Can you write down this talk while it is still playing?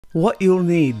What you'll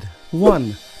need: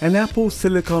 1. An Apple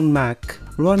Silicon Mac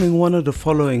running one of the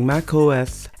following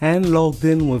macOS and logged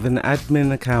in with an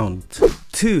admin account.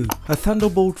 2. A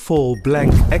Thunderbolt 4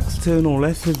 blank external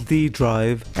SSD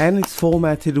drive and it's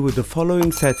formatted with the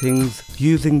following settings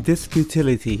using disk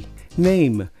utility.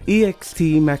 Name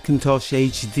ext Macintosh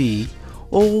HD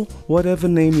or whatever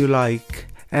name you like,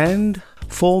 and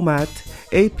format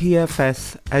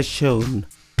APFS as shown.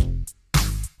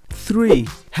 3.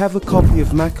 Have a copy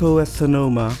of macOS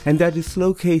Sonoma and that is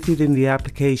located in the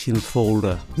Applications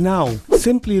folder. Now,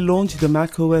 simply launch the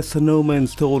macOS Sonoma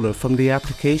installer from the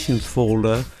Applications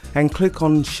folder and click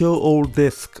on Show All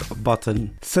Disk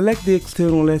button. Select the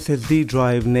external SSD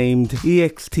drive named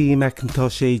ext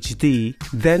Macintosh HD,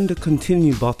 then the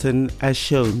Continue button as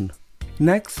shown.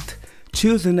 Next,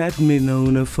 choose an admin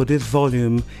owner for this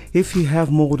volume if you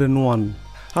have more than one.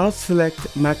 I'll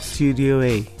select Mac Studio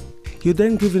A. You're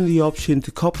then given the option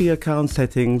to copy account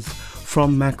settings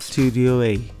from Mac Studio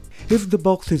A. If the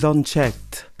box is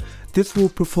unchecked, this will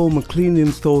perform a clean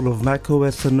install of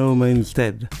macOS Sonoma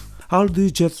instead. I'll do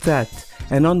just that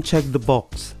and uncheck the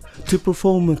box to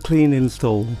perform a clean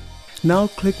install. Now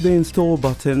click the install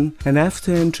button and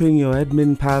after entering your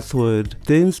admin password,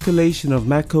 the installation of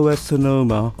macOS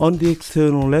Sonoma on the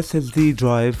external SSD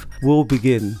drive will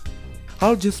begin.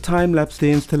 I'll just time-lapse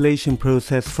the installation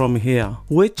process from here,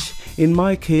 which in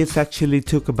my case actually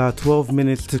took about 12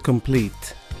 minutes to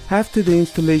complete. After the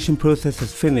installation process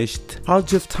is finished, I'll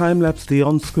just time-lapse the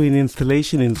on-screen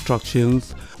installation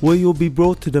instructions where you'll be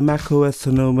brought to the macOS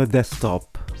Sonoma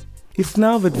desktop. It's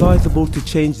now advisable to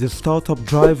change the startup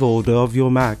drive order of your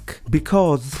Mac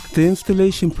because the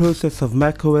installation process of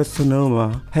macOS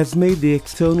Sonoma has made the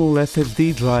external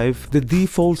SSD drive the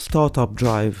default startup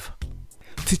drive.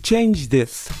 To change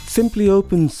this, simply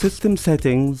open System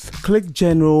Settings, click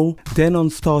General, then on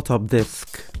Startup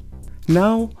Disk.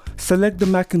 Now, select the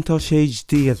Macintosh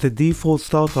HD as the default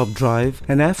startup drive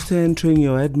and after entering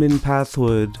your admin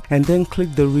password and then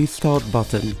click the Restart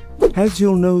button. As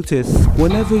you'll notice,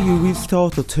 whenever you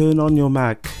restart or turn on your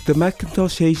Mac, the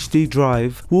Macintosh HD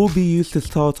drive will be used to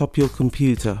start up your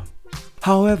computer.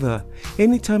 However,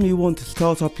 anytime you want to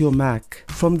start up your Mac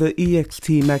from the ext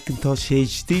Macintosh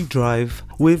HD drive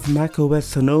with macOS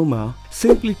Sonoma,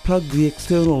 simply plug the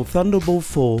external Thunderbolt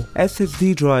 4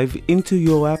 SSD drive into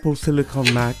your Apple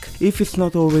Silicon Mac if it's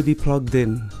not already plugged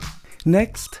in.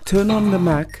 Next, turn on the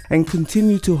Mac and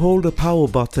continue to hold the power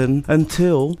button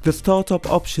until the Startup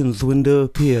Options window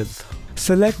appears.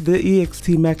 Select the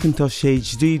ext Macintosh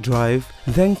HD drive,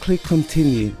 then click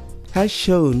Continue. As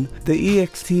shown, the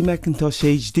ext Macintosh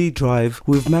HD drive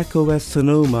with macOS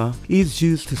Sonoma is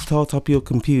used to start up your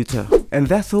computer. And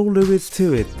that's all there is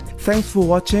to it. Thanks for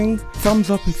watching, thumbs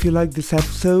up if you liked this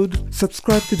episode,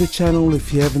 subscribe to the channel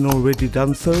if you haven't already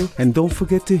done so, and don't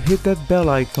forget to hit that bell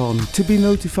icon to be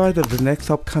notified of the next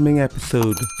upcoming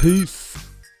episode. Peace!